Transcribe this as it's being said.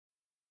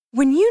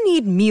When you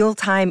need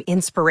mealtime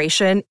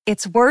inspiration,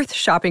 it's worth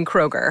shopping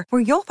Kroger,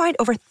 where you'll find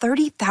over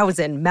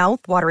 30,000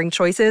 mouth-watering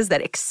choices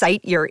that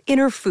excite your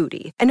inner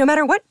foodie. And no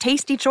matter what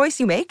tasty choice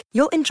you make,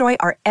 you'll enjoy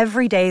our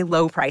everyday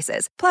low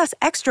prices, plus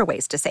extra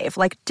ways to save,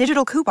 like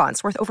digital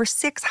coupons worth over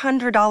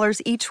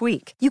 $600 each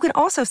week. You can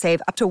also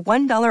save up to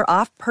 $1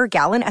 off per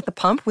gallon at the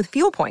pump with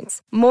fuel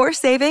points. More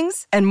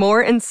savings and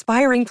more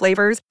inspiring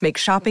flavors make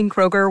shopping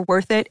Kroger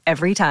worth it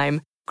every time.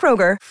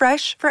 Kroger,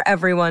 fresh for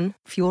everyone.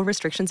 Fuel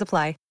restrictions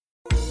apply.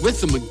 With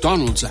the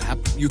McDonald's app,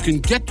 you can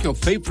get your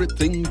favorite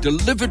thing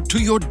delivered to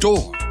your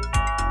door.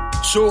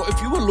 So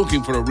if you were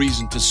looking for a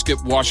reason to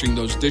skip washing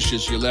those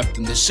dishes you left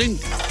in the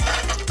sink,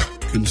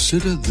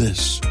 consider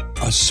this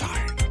a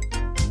sign.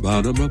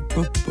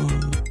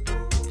 Ba-da-ba-ba-ba.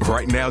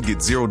 Right now, get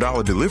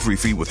 $0 delivery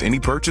fee with any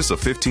purchase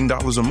of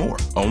 $15 or more,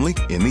 only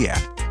in the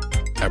app.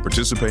 At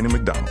participating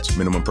McDonald's,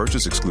 minimum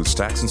purchase excludes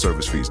tax and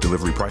service fees.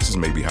 Delivery prices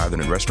may be higher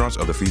than in restaurants.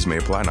 Other fees may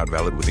apply, not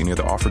valid with any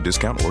other offer,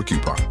 discount, or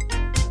coupon.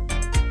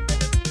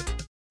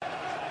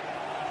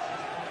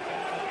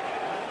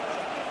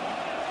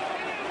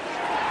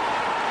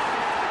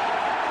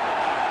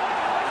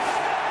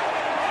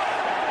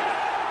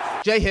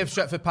 Jay here for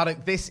Stretford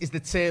Paddock. This is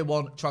the Tier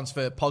 1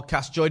 Transfer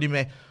Podcast. Joining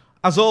me,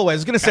 as always, I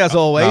was going to say as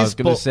always. No, I was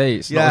going to say,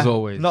 it's not as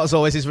always. Not as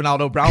always, is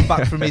Ronaldo Brown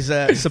back from his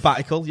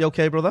sabbatical. You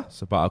okay, brother?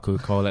 Sabbatical,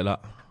 call it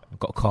that. I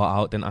got caught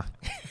out, didn't I?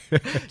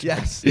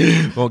 Yes.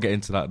 Won't get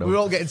into that, though. We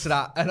won't get into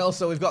that. And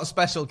also, we've got a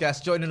special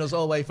guest joining us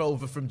all the way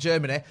over from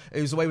Germany,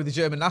 who's away with the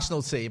German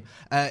national team,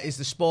 is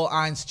the Sport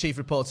 1 chief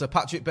reporter,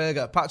 Patrick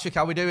Berger. Patrick,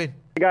 how are we doing?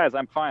 Hey guys,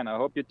 I'm fine. I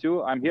hope you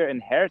too. I'm here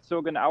in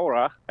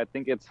Herzogenaurach. I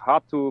think it's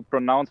hard to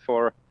pronounce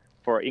for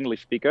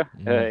English speaker.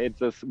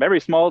 It's a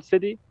very small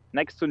city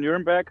next to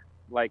Nuremberg,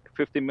 like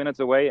 15 minutes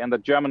away, and the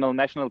German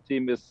national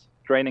team is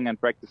training and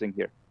practicing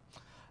here.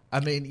 I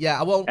mean, yeah,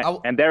 I won't.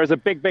 And there is a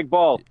big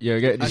ball. Yeah,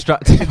 get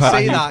distracted. I can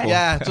see that,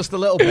 yeah, just a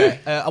little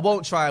bit. I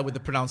won't try with the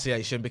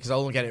pronunciation because I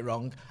won't get it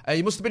wrong.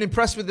 You must have been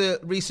impressed with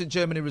the recent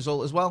Germany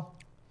result as well.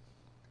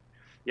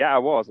 Yeah, I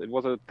was. It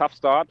was a tough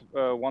start,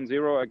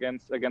 1-0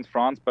 against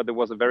France, but it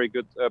was a very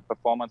good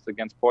performance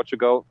against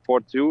Portugal,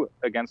 4-2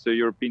 against the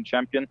European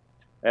champion.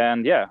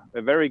 And yeah,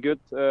 a very good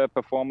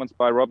performance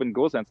by Robin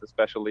Gosens,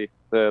 especially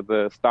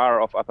the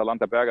star of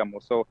Atalanta Bergamo.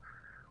 So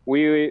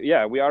we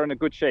are in a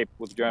good shape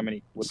with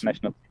Germany, with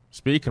national.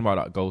 Speaking about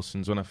that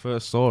Gosens, when I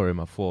first saw him,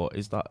 I thought,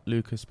 is that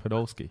Lucas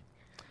Podolski?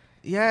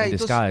 Yeah, in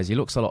disguise. He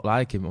looks a lot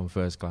like him on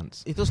first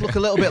glance. He does look a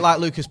little bit like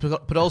Lucas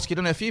Podolski. I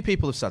don't know, a few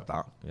people have said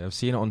that. Yeah, I've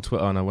seen it on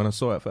Twitter, and when I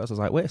saw it at first, I was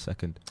like, wait a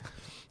second.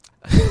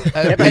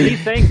 Yeah, but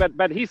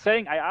he's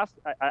saying, I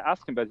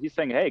asked him, but he's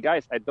saying, hey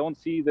guys, I don't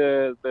see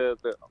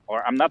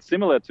or I'm not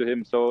similar to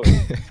him, so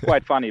it's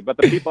quite funny. But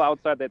the people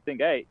outside, they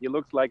think, hey, he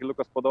looks like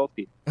Lucas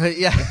Podolski.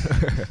 Yeah,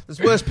 there's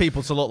worse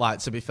people to look like,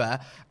 to be fair.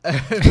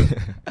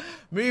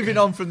 Moving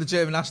on from the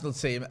German national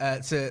team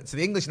to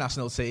the English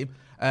national team,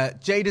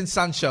 Jadon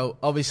Sancho,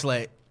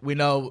 obviously, we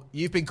know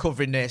you've been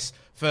covering this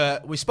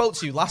we spoke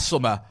to you last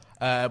summer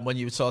when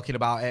you were talking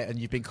about it, and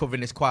you've been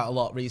covering this quite a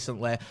lot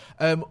recently.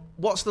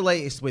 What's the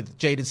latest with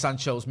Jadon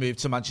Sancho's move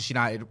to Manchester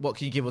United? What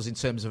can you give us in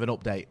terms of an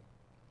update?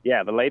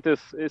 Yeah, the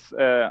latest is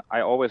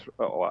I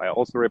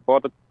also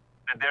reported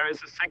that there is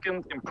a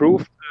second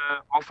improved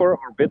offer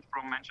or bid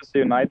from Manchester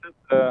United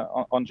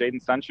on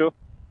Jadon Sancho.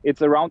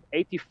 It's around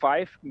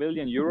 85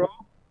 million euro,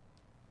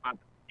 but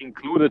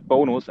included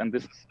bonus, and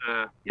this is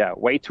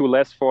way too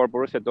less for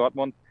Borussia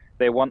Dortmund.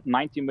 They want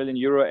 90 million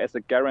euro as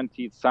a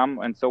guaranteed sum,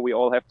 and so we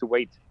all have to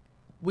wait.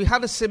 We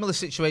had a similar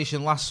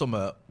situation last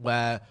summer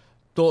where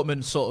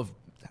Dortmund sort of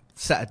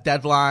set a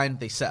deadline,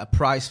 they set a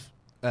price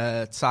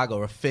tag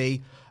or a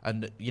fee,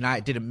 and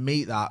United didn't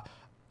meet that.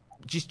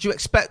 Do you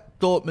expect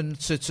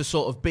Dortmund to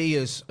sort of be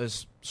as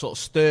sort of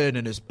stern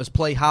and as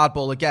play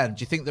hardball again?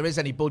 Do you think there is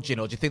any budging,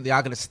 or do you think they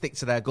are going to stick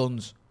to their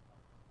guns?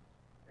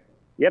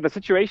 Yeah, the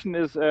situation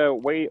is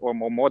way or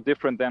more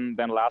different than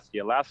last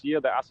year. Last year,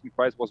 the asking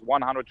price was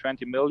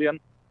 120 million.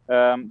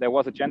 There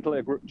was a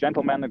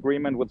gentleman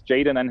agreement with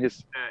Jadon and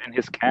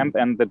his camp,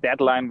 and the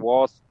deadline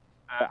was,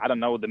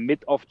 the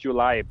mid of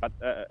July, but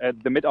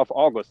the mid of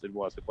August it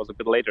was a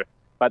bit later.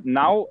 But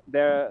now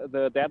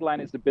the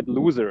deadline is a bit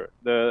looser.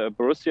 The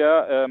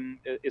Borussia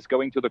is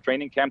going to the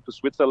training camp to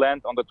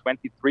Switzerland on the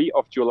 23rd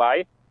of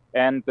July.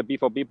 And the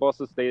BVB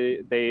bosses,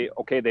 they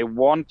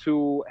want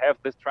to have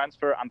this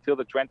transfer until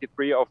the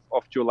 23rd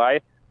of July.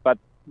 But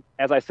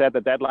as I said,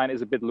 the deadline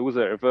is a bit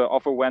looser. If an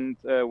offer went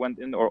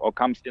in or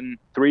comes in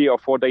 3 or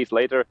 4 days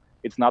later,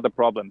 it's not a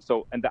problem.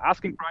 So, and the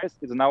asking price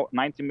is now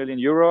 90 million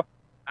euro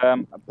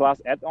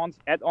plus add-ons.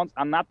 Add-ons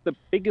are not the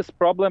biggest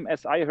problem,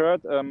 as I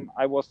heard.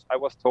 I was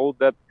told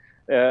that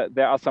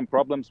there are some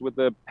problems with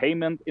the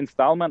payment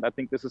installment. I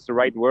think this is the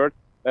right word.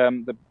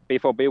 The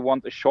BVB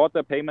want a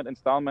shorter payment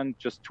installment,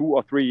 just 2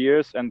 or 3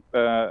 years, and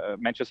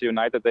Manchester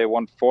United, they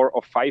want 4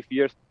 or 5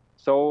 years.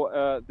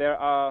 So there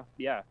are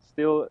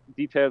still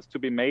details to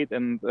be made,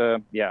 and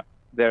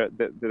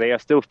they are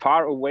still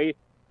far away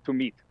to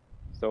meet.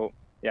 So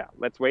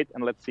let's wait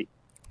and let's see.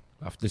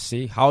 We'll have to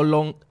see how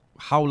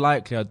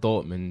likely are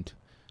Dortmund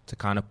to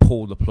kind of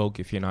pull the plug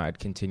if United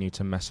continue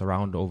to mess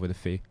around over the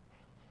fee?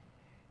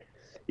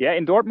 Yeah,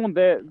 in Dortmund,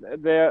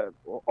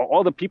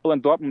 all the people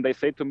in Dortmund, they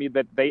say to me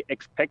that they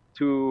expect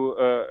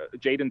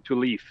Jadon to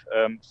leave.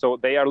 So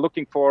they are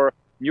looking for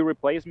new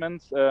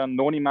replacements,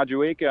 Noni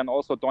Madueke and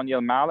also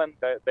Daniel Malen.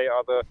 They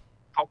are the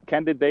top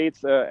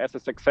candidates as a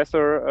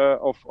successor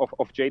of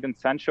Jadon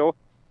Sancho.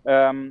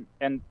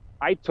 And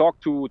I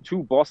talked to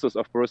two bosses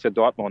of Borussia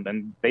Dortmund,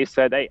 and they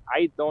said, hey,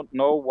 I don't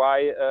know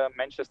why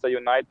Manchester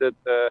United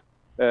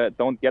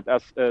don't get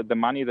us the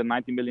money, the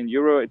 90 million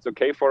euro. It's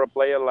okay for a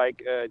player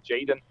like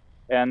Jadon.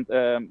 And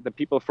the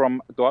people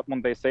from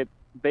Dortmund, they said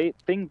they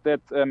think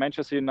that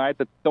Manchester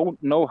United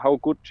don't know how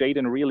good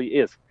Jadon really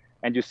is.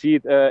 And you see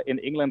it in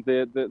England.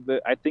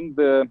 I think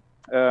the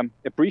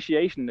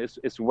appreciation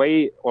is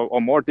way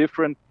or more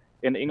different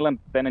in England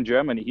than in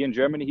Germany. Here in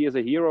Germany, he is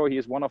a hero. He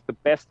is one of the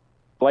best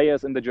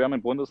players in the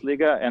German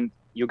Bundesliga. And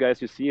you guys,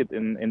 you see it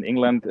in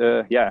England.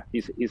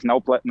 He's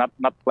now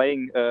not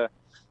playing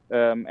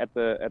at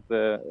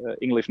the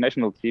English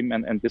national team,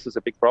 and this is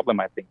a big problem,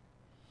 I think.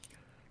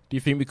 Do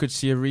you think we could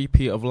see a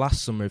repeat of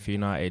last summer if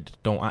United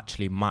don't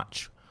actually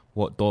match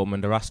what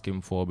Dortmund are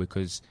asking for?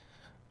 Because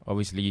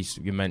obviously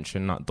you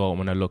mentioned that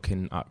Dortmund are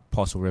looking at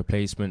possible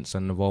replacements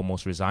and have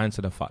almost resigned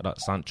to the fact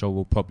that Sancho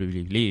will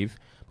probably leave.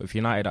 But if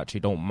United actually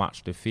don't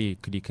match the fee,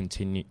 could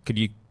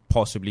you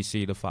possibly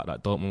see the fact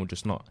that Dortmund will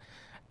just not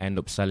end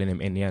up selling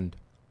him in the end?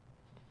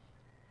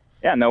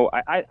 Yeah, no,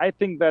 I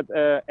think that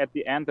at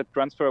the end the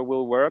transfer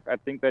will work. I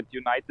think that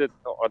United,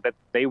 or that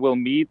they will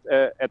meet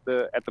at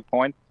the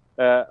point.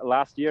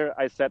 Last year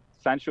I said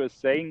Sancho is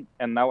staying,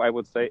 and now I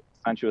would say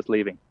Sancho is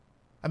leaving.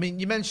 I mean,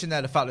 you mentioned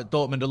there the fact that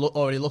Dortmund are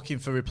already looking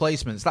for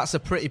replacements. That's a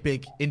pretty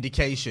big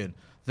indication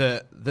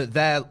that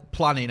they're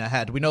planning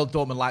ahead. We know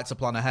Dortmund like to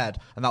plan ahead,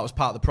 and that was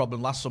part of the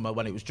problem last summer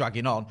when it was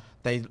dragging on.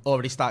 They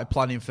already started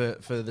planning for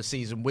the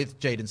season with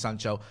Jadon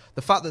Sancho.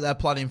 The fact that they're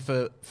planning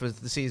for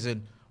the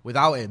season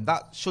without him,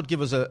 that should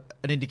give us an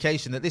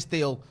indication that this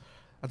deal,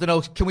 I don't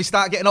know, can we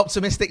start getting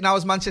optimistic now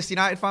as Manchester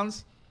United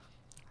fans?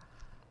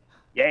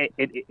 Yeah,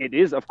 it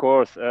is, of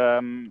course.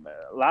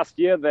 Last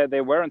year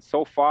they weren't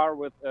so far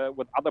with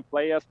other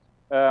players.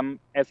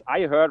 As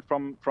I heard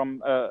from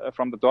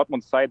the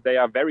Dortmund side, they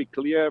are very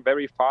clear,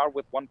 very far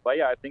with one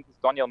player. I think it's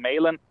Daniel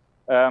Malen.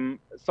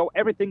 So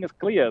everything is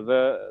clear.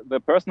 The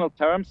personal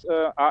terms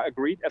are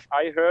agreed. As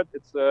I heard,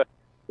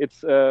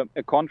 it's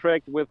a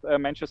contract with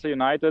Manchester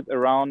United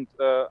around.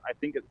 I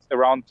think it's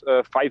around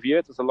 5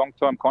 years. It's a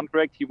long-term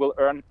contract. He will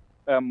earn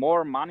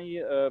more money,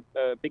 a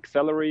big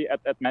salary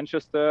at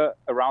Manchester,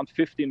 around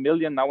 15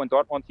 million. Now in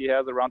Dortmund, he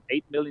has around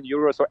 8 million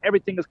euros. So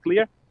everything is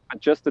clear.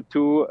 Just the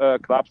two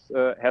clubs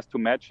has to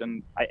match,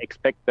 and I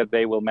expect that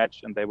they will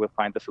match and they will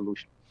find a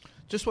solution.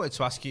 Just wanted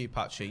to ask you,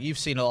 Patrick, you've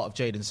seen a lot of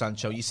Jadon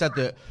Sancho. You said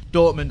that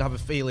Dortmund have a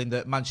feeling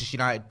that Manchester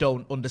United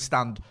don't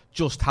understand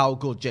just how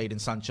good Jadon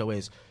Sancho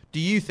is. Do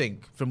you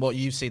think, from what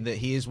you've seen, that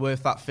he is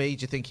worth that fee?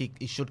 Do you think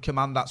he should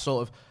command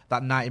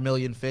that 90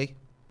 million fee?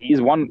 He's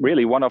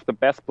really one of the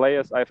best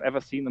players I've ever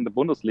seen in the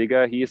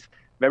Bundesliga. He's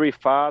very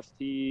fast.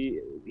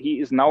 He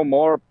is now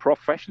more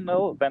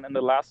professional than in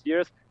the last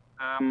years.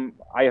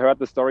 I heard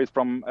the stories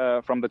from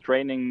the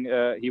training.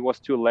 He was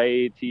too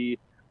late. He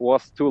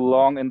was too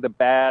long in the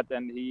bed,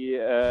 and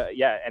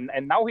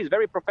and now he's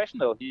very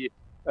professional.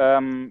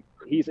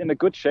 He's in a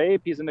good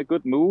shape. He's in a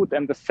good mood.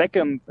 And the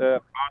second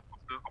part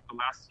of the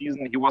last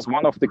season, he was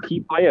one of the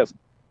key players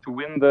to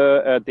win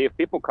the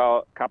DFB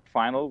Pokal Cup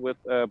final with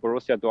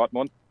Borussia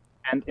Dortmund.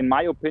 And in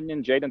my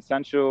opinion, Jadon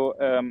Sancho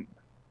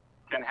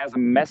has a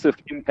massive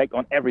impact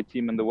on every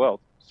team in the world.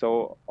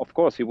 So, of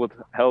course, he would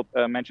help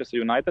Manchester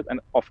United. And,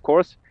 of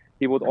course,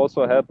 he would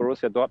also help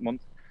Borussia Dortmund.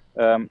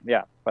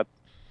 But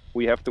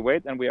we have to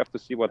wait and we have to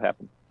see what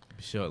happens.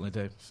 Certainly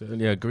do.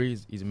 Certainly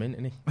agrees. He's mint,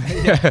 isn't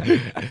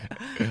he?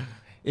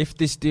 If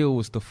this deal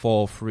was to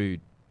fall through,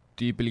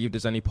 do you believe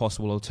there's any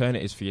possible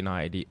alternatives for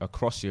United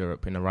across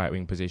Europe in a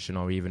right-wing position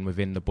or even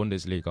within the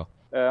Bundesliga?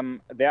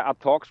 There are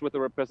talks with the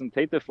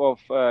representative of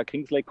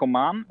Kingsley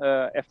Coman,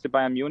 FC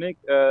Bayern Munich.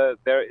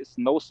 There is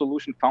no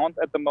solution found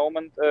at the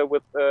moment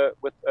with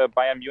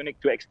Bayern Munich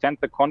to extend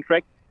the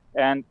contract.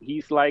 And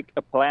he's like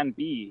a plan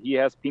B. He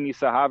has Pini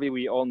Sahavi.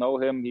 We all know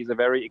him. He's a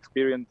very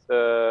experienced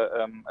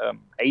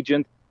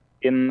agent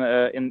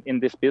in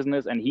this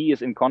business, and he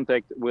is in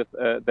contact with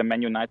the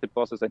Man United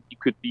bosses, and he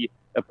could be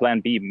a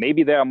plan B.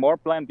 Maybe there are more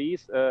plan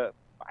Bs.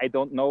 I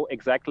don't know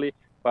exactly,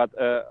 but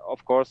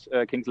of course,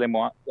 Kingsley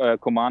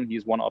Coman,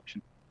 he's one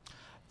option.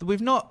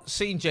 We've not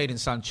seen Jadon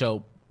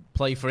Sancho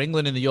play for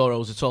England in the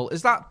Euros at all.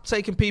 Is that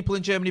taking people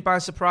in Germany by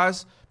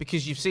surprise?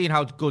 Because you've seen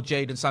how good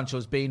Jadon Sancho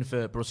has been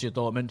for Borussia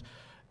Dortmund.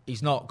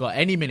 He's not got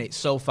any minutes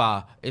so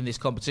far in this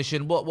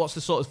competition. What's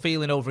the sort of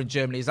feeling over in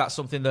Germany? Is that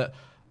something that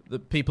the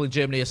people in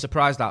Germany are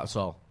surprised at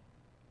all?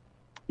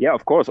 Yeah,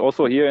 of course.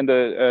 Also here in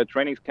the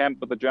training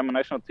camp with the German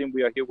national team,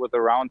 we are here with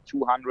around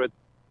 200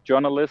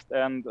 journalists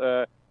and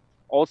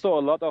also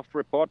a lot of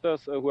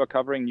reporters who are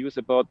covering news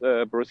about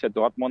Borussia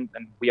Dortmund.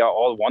 And we are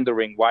all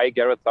wondering why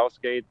Gareth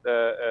Southgate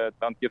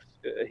don't give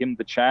him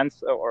the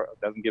chance or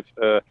doesn't give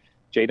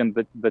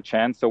Jadon the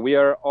chance. So we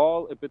are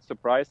all a bit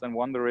surprised and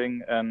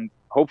wondering, and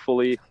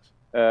hopefully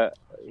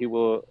he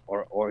will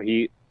or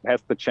he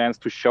has the chance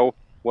to show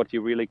what he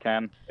really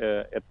can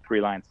at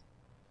 3 lines.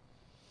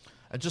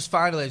 And just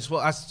finally, I just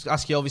want to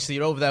ask you, obviously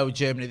you're over there with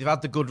Germany. They've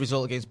had the good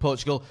result against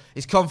Portugal.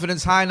 Is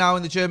confidence high now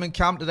in the German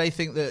camp? Do they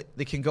think that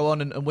they can go on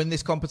and win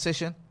this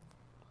competition?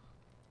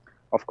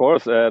 Of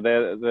course,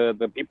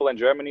 the people in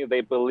Germany,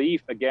 they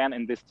believe again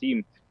in this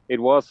team. It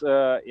was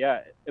a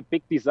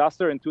big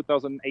disaster in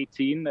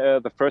 2018,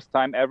 the first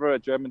time ever a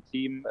German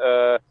team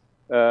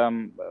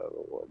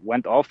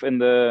went off in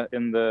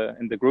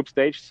the group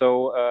stage.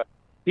 So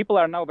people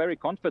are now very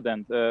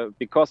confident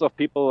because of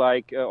people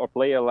like or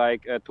player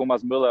like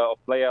Thomas Müller, or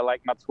player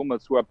like Mats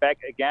Hummels, who are back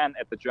again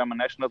at the German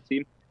national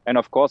team, and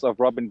of course of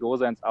Robin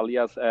Gosens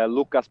alias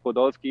Lukas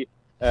Podolski.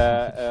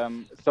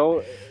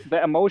 So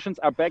the emotions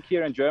are back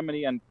here in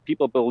Germany, and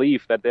people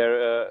believe that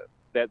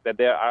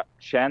there are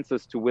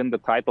chances to win the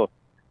title,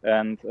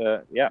 and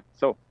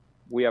so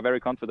we are very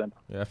confident.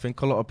 Yeah, I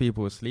think a lot of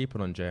people are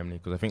sleeping on Germany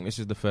because I think this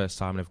is the first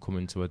time they've come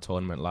into a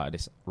tournament like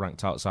this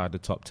ranked outside the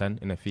top 10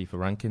 in the FIFA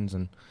rankings,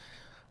 and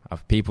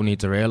people need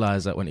to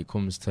realise that when it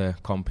comes to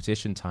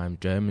competition time,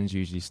 Germans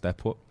usually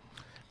step up.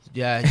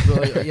 Yeah,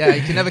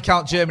 you can never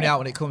count Germany out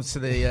when it comes to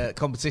the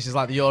competitions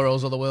like the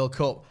Euros or the World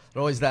Cup. They're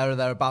always there or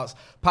thereabouts.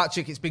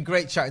 Patrick, it's been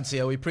great chatting to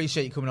you. We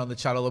appreciate you coming on the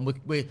channel, and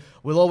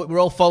we're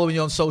all following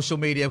you on social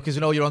media because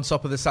we know you're on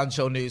top of the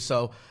Sancho news.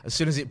 So as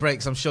soon as it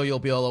breaks, I'm sure you'll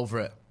be all over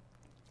it.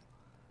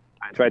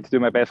 I try to do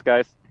my best,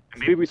 guys.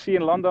 Maybe we see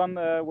in London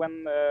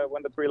when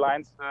the 3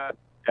 lines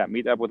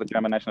meet up with the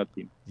German national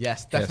team.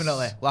 Yes,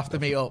 definitely. Yes. We'll have to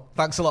meet up.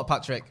 Thanks a lot,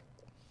 Patrick.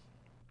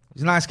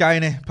 He's a nice guy,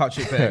 isn't he?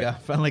 Patrick Berger.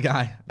 Friendly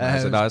guy.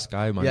 He's a nice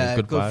guy, man.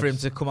 Yeah, good for him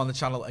to come on the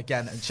channel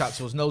again and chat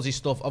to us. Knows his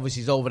stuff.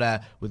 Obviously, he's over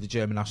there with the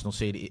German national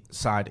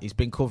side. He's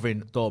been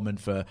covering Dortmund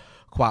for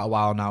quite a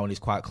while now, and he's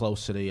quite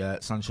close to the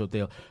Sancho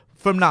deal.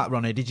 From that,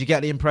 Ronnie, did you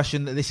get the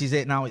impression that this is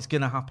it now? It's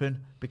going to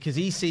happen? Because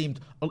he seemed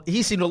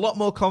a lot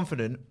more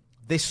confident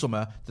this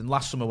summer than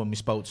last summer when we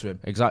spoke to him.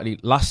 Exactly.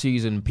 Last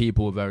season,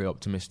 people were very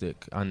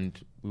optimistic, and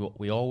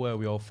we all were.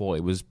 We all thought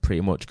it was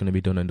pretty much going to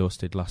be done and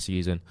dusted last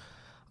season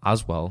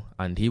as well,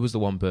 and he was the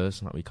one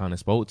person that we kind of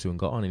spoke to and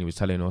got on, and he was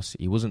telling us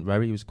he was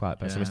quite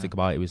pessimistic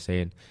about it. He was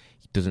saying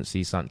he doesn't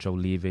see Sancho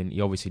leaving. He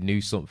obviously knew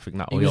something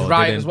that he was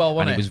right didn't, as well,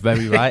 wasn't he was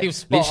very right. He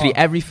was literally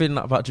everything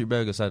that Patrick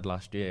Berger said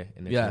last year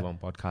in the F1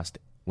 podcast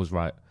was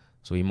right.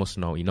 So he must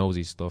know, he knows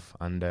his stuff,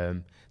 and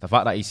the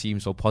fact that he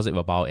seems so positive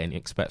about it and he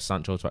expects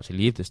Sancho to actually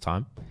leave this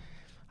time,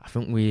 I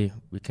think we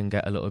can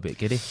get a little bit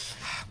giddy.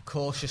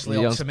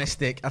 Cautiously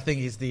optimistic, I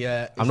think is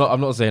the... I'm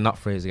not saying that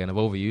phrase again. I've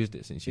overused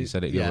it since you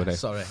said it the other day.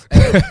 Sorry.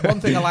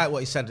 One thing I like what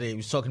he said, he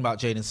was talking about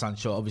Jadon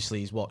Sancho. Obviously,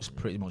 he's watched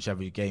pretty much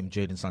every game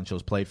Jadon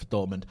Sancho's played for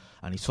Dortmund,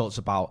 and he talks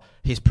about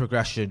his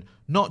progression,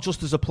 not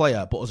just as a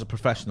player, but as a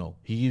professional.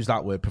 He used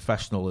that word,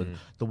 professional, and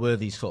there were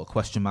these sort of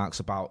question marks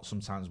about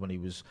sometimes when he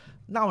was,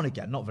 now and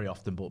again, not very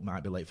often, but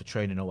might be late for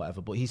training or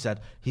whatever. But he said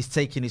he's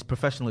taking his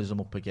professionalism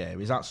up a gear.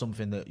 Is that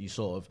something that you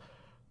sort of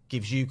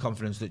gives you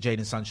confidence that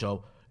Jadon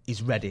Sancho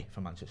is ready for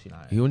Manchester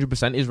United? He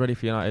 100% is ready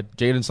for United.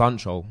 Jadon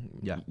Sancho,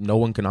 no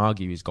one can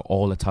argue he's got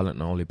all the talent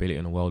and all the ability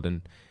in the world,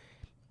 and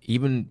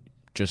even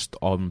just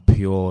on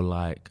pure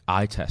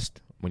eye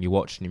test, when you're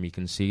watching him, you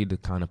can see the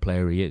kind of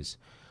player he is.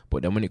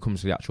 But then when it comes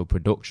to the actual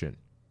production,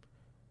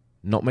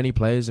 not many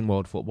players in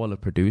world football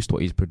have produced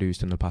what he's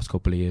produced in the past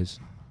couple of years,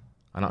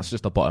 and that's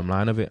just the bottom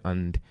line of it.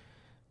 And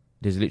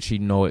there's literally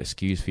no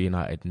excuse for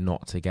United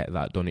not to get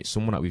that done. It's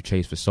someone that we've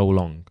chased for so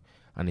long.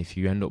 And if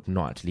you end up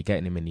not actually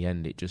getting him in the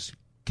end, it just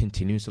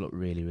continues to look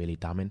really, really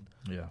damning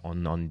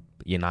on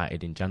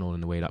United in general,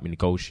 and the way that we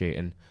negotiate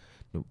and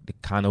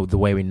the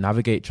way we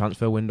navigate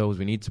transfer windows.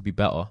 We need to be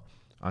better,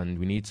 and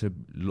we need to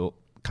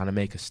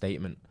make a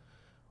statement.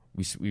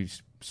 We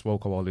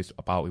spoke all this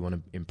about we want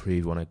to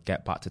improve, we want to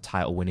get back to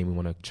title winning, we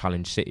want to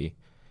challenge City.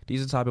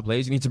 These are the type of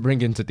players you need to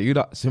bring in to do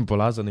that.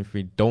 Simple as. And if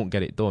we don't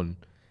get it done,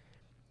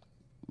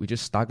 we're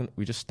just stagnant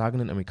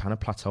and we kind of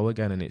plateau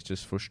again, and it's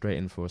just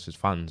frustrating for us as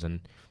fans,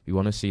 and we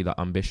want to see that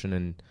ambition.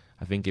 And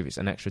I think if it's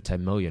an extra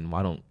 10 million,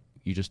 why don't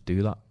you just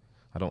do that?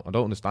 I don't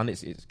understand.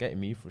 It's getting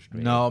me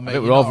frustrated. No, mate, I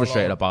think we're all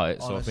frustrated about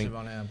it. Honestly, so I think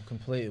Ronnie, I'm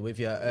completely with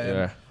you.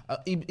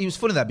 He was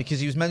funny there because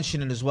he was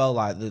mentioning as well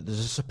there's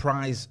a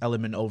surprise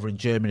element over in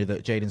Germany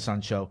that Jadon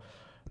Sancho,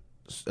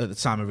 at the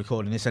time of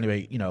recording this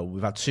anyway,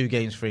 we've had 2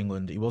 games for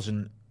England.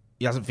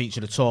 He hasn't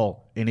featured at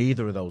all in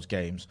either of those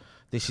games.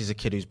 This is a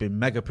kid who's been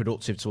mega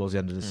productive towards the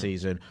end of the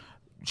season.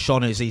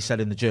 Shone, as he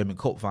said in the German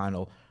Cup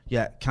final,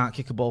 can't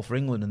kick a ball for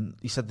England. And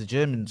he said the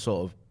German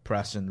sort of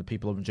press and the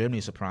people over in Germany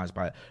are surprised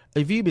by it.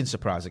 Have you been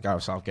surprised that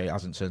Gareth Southgate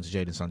hasn't turned to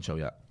Jadon Sancho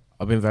yet?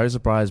 I've been very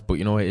surprised, but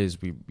you know what it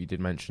is, we did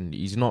mention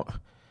he's not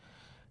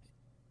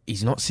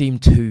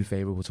seemed too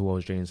favourable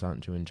towards Jadon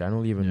Sancho in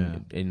general.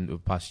 Even in the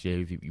past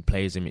year, if he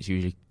plays him, it's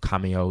usually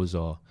cameos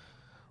or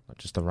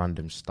just a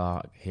random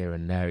start here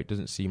and there. It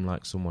doesn't seem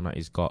like someone that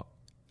he's got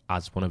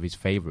as one of his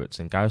favourites,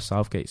 and Gareth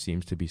Southgate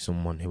seems to be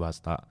someone who has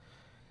that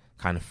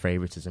kind of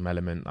favouritism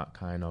element, that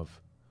kind of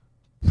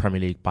Premier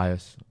League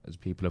bias, as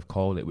people have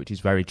called it, which is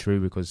very true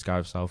because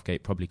Gareth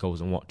Southgate probably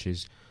goes and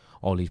watches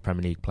all these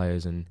Premier League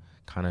players and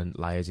kind of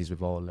liaises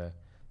with all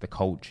the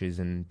coaches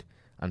and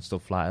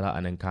stuff like that,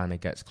 and then kind of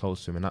gets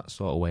close to him in that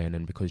sort of way. And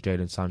then because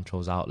Jadon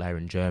Sancho's out there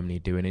in Germany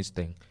doing his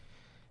thing,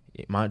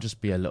 it might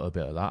just be a little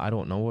bit of that. I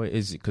don't know what it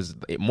is, because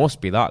it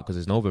must be that, because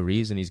there's no other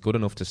reason. He's good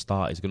enough to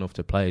start, he's good enough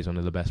to play, he's one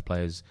of the best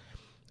players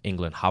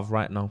England have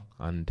right now,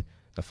 and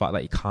the fact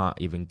that he can't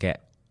even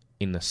get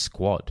in the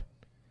squad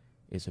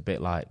is a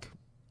bit like...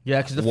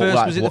 Yeah, because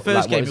the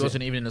first game he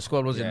wasn't even in the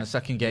squad, was it? In the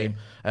second game,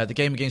 the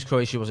game against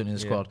Croatia wasn't in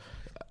the squad.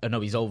 No,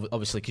 he's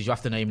obviously, because you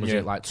have to name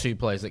it like two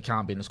players that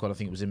can't be in the squad. I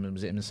think it was him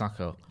and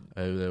Saka,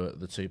 who were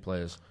the two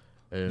players.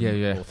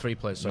 Or three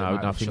players. Sorry,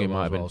 I think it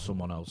might have been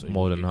someone else.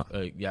 More than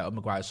that.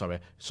 Maguire. Sorry,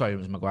 it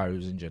was Maguire who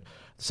was injured.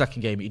 The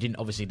second game, he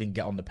didn't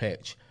get on the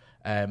pitch.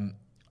 And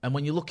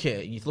when you look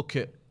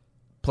at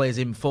players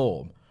in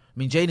form. I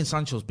mean, Jadon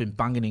Sancho's been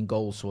banging in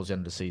goals towards the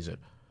end of the season.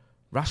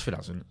 Rashford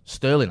hasn't.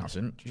 Sterling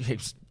hasn't. Do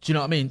you know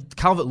what I mean?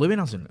 Calvert-Lewin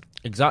hasn't.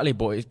 Exactly,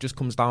 but it just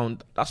comes down...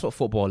 That's what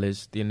football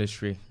is, the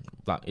industry.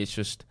 Like,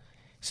 it's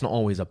not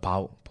always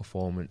about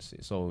performance.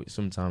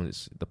 Sometimes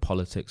it's the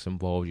politics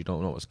involved. You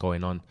don't know what's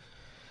going on.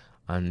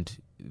 And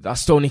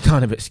that's the only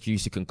kind of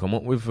excuse you can come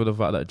up with for the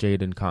fact that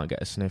Jadon can't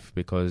get a sniff,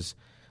 because,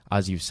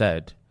 as you've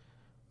said,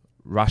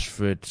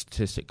 Rashford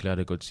statistically had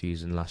a good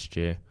season last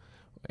year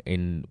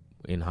in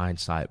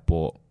hindsight,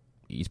 but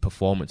his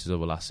performances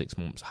over the last 6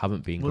 months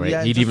haven't been great.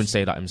 He'd even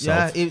say that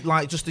himself.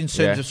 Yeah, just in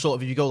terms of sort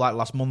of, if you go like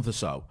last month or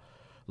so,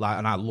 like,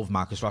 and I love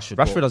Marcus Rashford.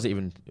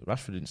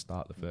 Rashford didn't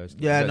start the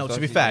first. Yeah, no, to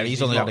be fair,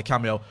 he's only had a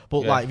cameo. But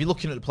like, if you're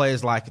looking at the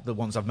players like the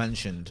ones I've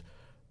mentioned,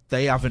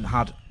 they haven't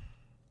had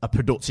a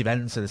productive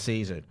end to the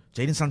season.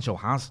 Jadon Sancho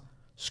has.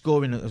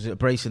 Scoring a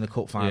brace in the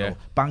cup final,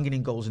 banging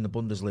in goals in the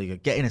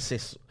Bundesliga, getting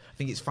assists. I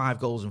think it's 5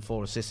 goals and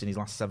 4 assists in his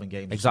last 7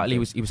 games. Exactly,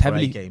 he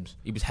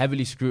was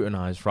heavily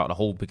scrutinised throughout the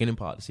whole beginning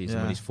part of the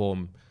season when his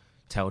form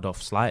tailed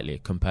off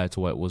slightly compared to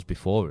what it was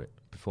before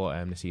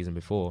the season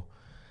before.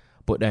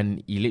 But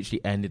then he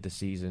literally ended the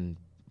season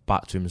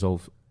back to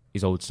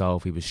his old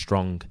self. He was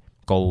strong,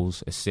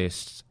 goals,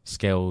 assists,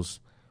 skills,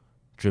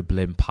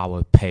 dribbling,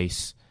 power,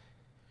 pace.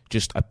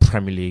 Just a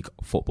Premier League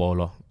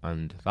footballer,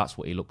 and that's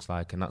what he looks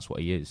like, and that's what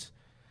he is.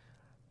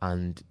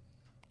 And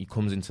he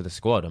comes into the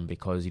squad, and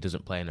because he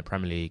doesn't play in the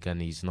Premier League,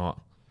 and he's not,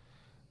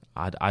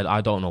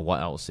 I don't know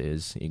what else it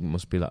is. It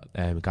must be that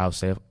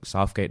Gareth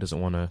Southgate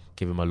doesn't want to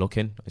give him a look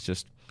in. It's a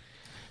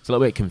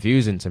little bit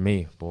confusing to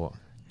me, but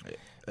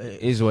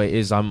it is what it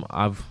is.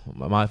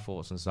 My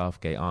thoughts on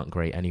Southgate aren't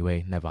great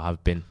anyway. Never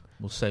have been.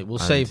 We'll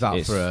save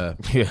that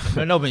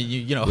for no, but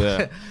you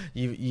know,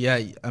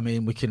 I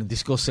mean, we can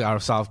discuss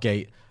Gareth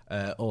Southgate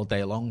all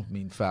day long. I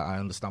mean, fair, I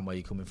understand where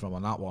you're coming from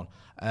on that one.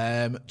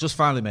 Just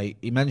finally, mate,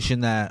 you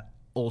mentioned there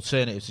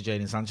alternatives to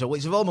Jadon Sancho,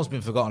 which have almost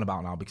been forgotten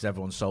about now because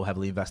everyone's so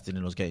heavily invested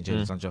in us getting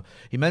Jadon Sancho.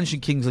 He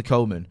mentioned Kingsley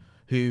Coman,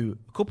 who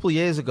a couple of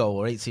years ago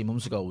or 18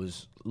 months ago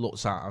was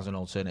looked at as an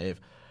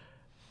alternative.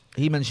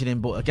 He mentioned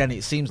him, but again,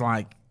 it seems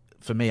like,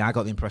 for me, I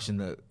got the impression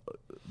that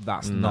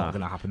that's not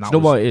going to happen. That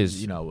was, what it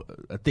is? You know,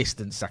 a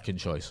distant second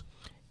choice.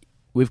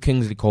 With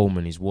Kingsley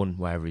Coman, he's won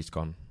wherever he's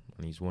gone,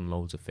 and he's won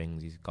loads of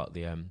things. He's got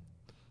the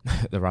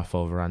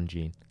Rafael Varane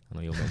gene. I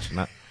know you'll mention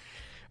that.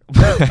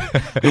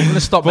 I'm going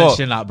to stop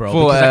mentioning that, bro,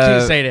 because I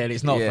keep saying it and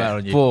it's not fair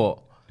on you. But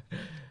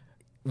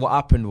what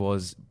happened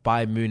was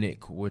Bayern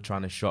Munich were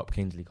trying to shop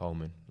Kingsley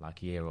Coman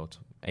like a year or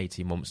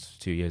 18 months,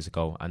 2 years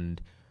ago,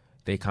 and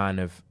they kind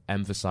of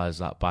emphasised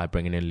that by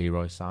bringing in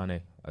Leroy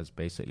Sané as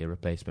basically a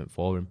replacement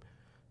for him.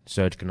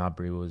 Serge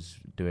Gnabry was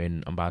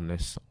doing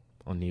badness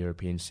on the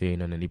European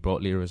scene, and then he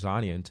brought Leroy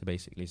Sané in to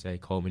basically say,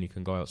 Coman, you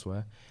can go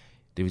elsewhere.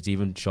 They was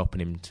even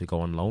shopping him to go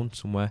on loan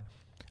somewhere.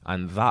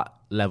 And that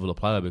level of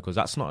player, because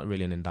that's not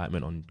really an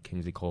indictment on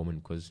Kingsley Coman,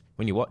 because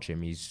when you watch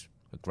him, he's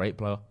a great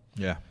player.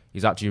 Yeah.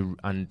 He's actually,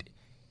 and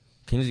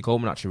Kingsley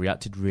Coman actually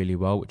reacted really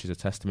well, which is a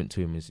testament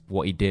to him. Is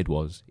what he did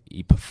was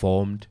he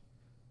performed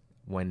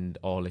when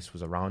all this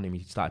was around him.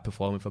 He started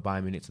performing for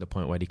Bayern Munich to the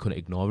point where they couldn't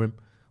ignore him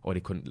or they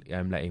couldn't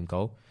let him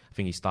go. I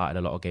think he started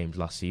a lot of games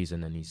last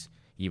season, and he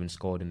even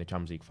scored in the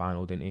Champions League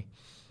final, didn't he?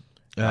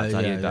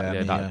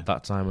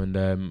 That time.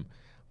 And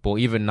but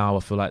even now,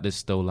 I feel like there's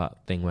still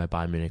that thing where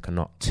Bayern Munich are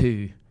not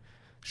too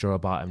sure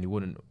about him. They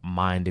wouldn't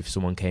mind if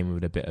someone came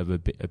with a bit of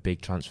a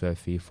big transfer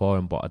fee for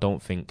him, but I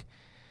don't think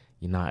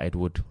United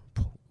would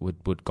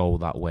go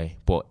that way.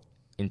 But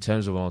in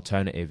terms of an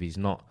alternative, he's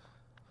not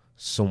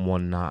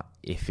someone that,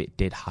 if it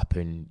did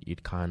happen,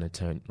 you'd kind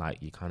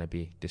of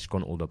be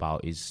disgruntled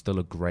about. He's still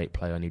a great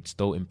player, and he'd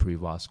still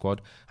improve our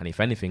squad. And if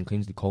anything,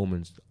 Kingsley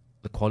Coman's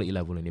the quality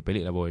level and the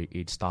ability level,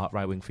 he'd start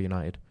right wing for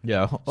United.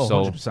 Yeah,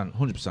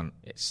 100%.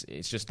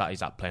 It's just that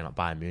he's playing at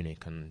Bayern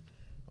Munich, and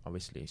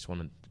obviously it's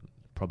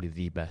probably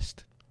the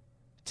best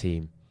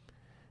team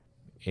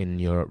in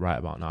Europe right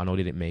about now. I know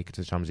they didn't make it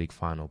to the Champions League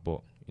final, but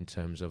in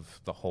terms of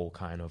the whole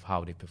kind of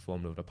how they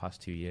performed over the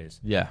past 2 years.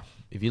 Yeah,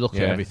 if you look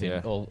at everything,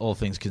 all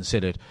things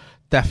considered,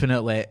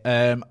 definitely.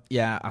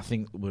 I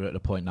think we're at the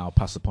point now,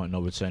 past the point of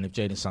no return. If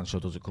Jadon Sancho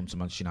doesn't come to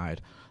Manchester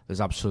United, there's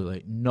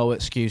absolutely no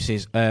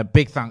excuses.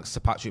 Big thanks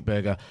to Patrick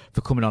Berger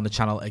for coming on the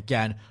channel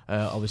again.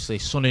 Obviously,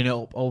 sunning it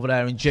up over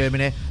there in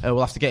Germany. We'll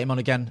have to get him on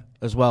again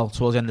as well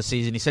towards the end of the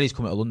season. He said he's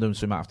coming to London,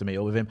 so we might have to meet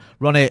up with him.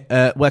 Ronnie,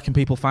 where can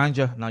people find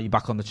you now you're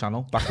back on the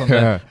channel, back on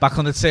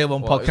the Tier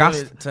 1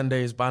 podcast? 10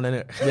 days ban,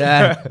 innit?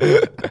 Yeah.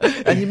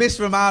 And you missed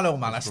Romano,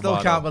 man. I still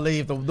can't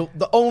believe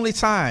the only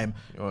time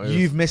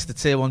you've missed the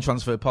Tier 1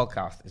 transfer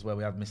podcast is where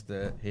we have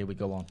Mr. Here We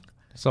Go On.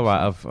 It's all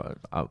right. I've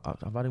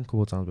had him a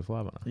couple of times before,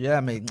 haven't I? Yeah,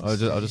 I mean, I'll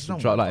just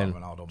drop that in.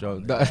 You've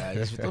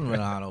done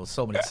Ronaldo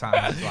so many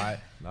times, right?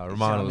 No,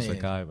 Romano's the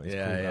guy, man. He's a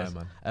cool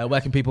guy, man.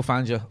 Where can people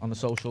find you on the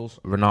socials?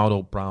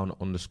 Ronaldo Brown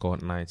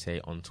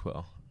 _98 on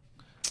Twitter.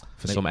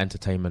 For some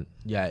entertainment.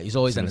 Yeah, he's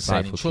always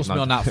entertaining. Trust me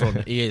on that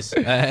front, he is.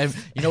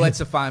 You know where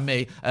to find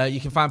me.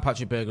 You can find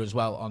Patrick Berger as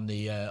well on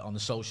the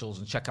socials,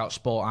 and check out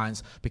Sport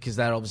Irons, because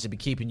they'll obviously be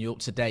keeping you up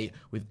to date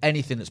with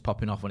anything that's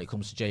popping off when it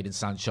comes to Jadon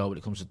Sancho, when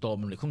it comes to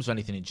Dortmund, when it comes to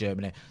anything in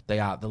Germany. They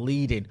are the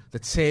leading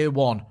Tier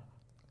 1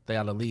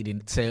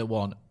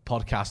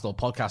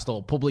 podcast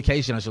or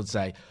publication, I should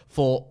say,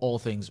 for all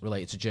things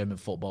related to German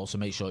football. So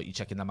make sure you're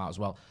checking them out as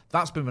well.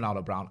 That's been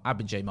Ronaldo Brown. I've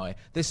been Jay Moye.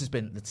 This has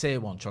been the Tier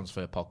 1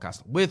 Transfer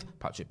Podcast with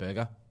Patrick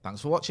Berger.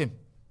 Thanks for watching.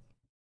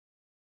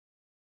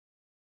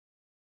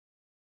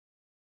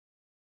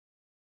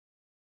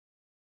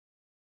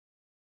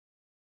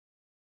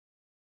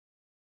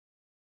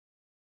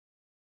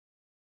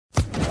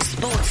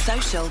 Sports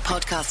Social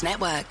Podcast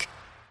Network.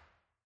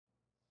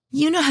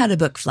 You know how to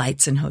book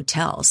flights and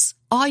hotels.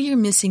 All you're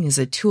missing is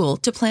a tool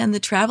to plan the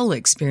travel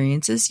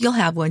experiences you'll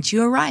have once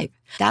you arrive.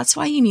 That's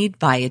why you need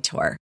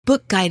Viator.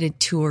 Book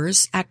guided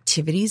tours,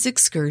 activities,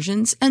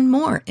 excursions, and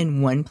more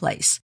in one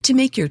place to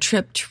make your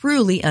trip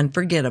truly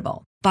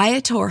unforgettable.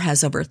 Viator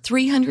has over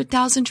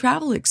 300,000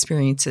 travel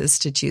experiences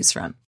to choose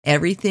from.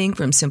 Everything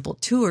from simple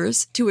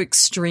tours to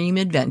extreme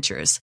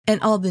adventures and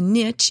all the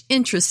niche,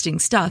 interesting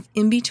stuff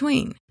in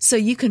between. So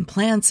you can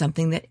plan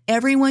something that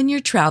everyone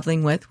you're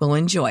traveling with will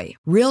enjoy.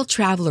 Real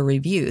traveler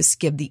reviews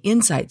give the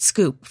inside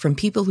scoop from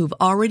people who've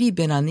already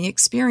been on the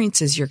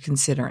experiences you're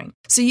considering.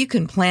 So you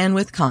can plan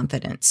with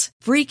confidence.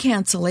 Free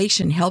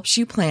cancellation helps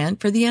you plan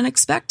for the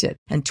unexpected.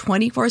 And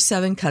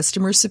 24/7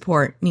 customer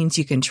support means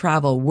you can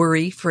travel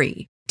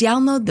worry-free.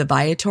 Download the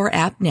Viator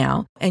app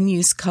now and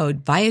use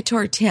code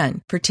Viator10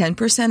 for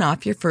 10%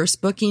 off your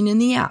first booking in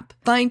the app.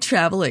 Find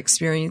travel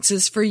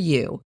experiences for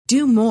you.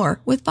 Do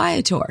more with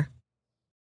Viator.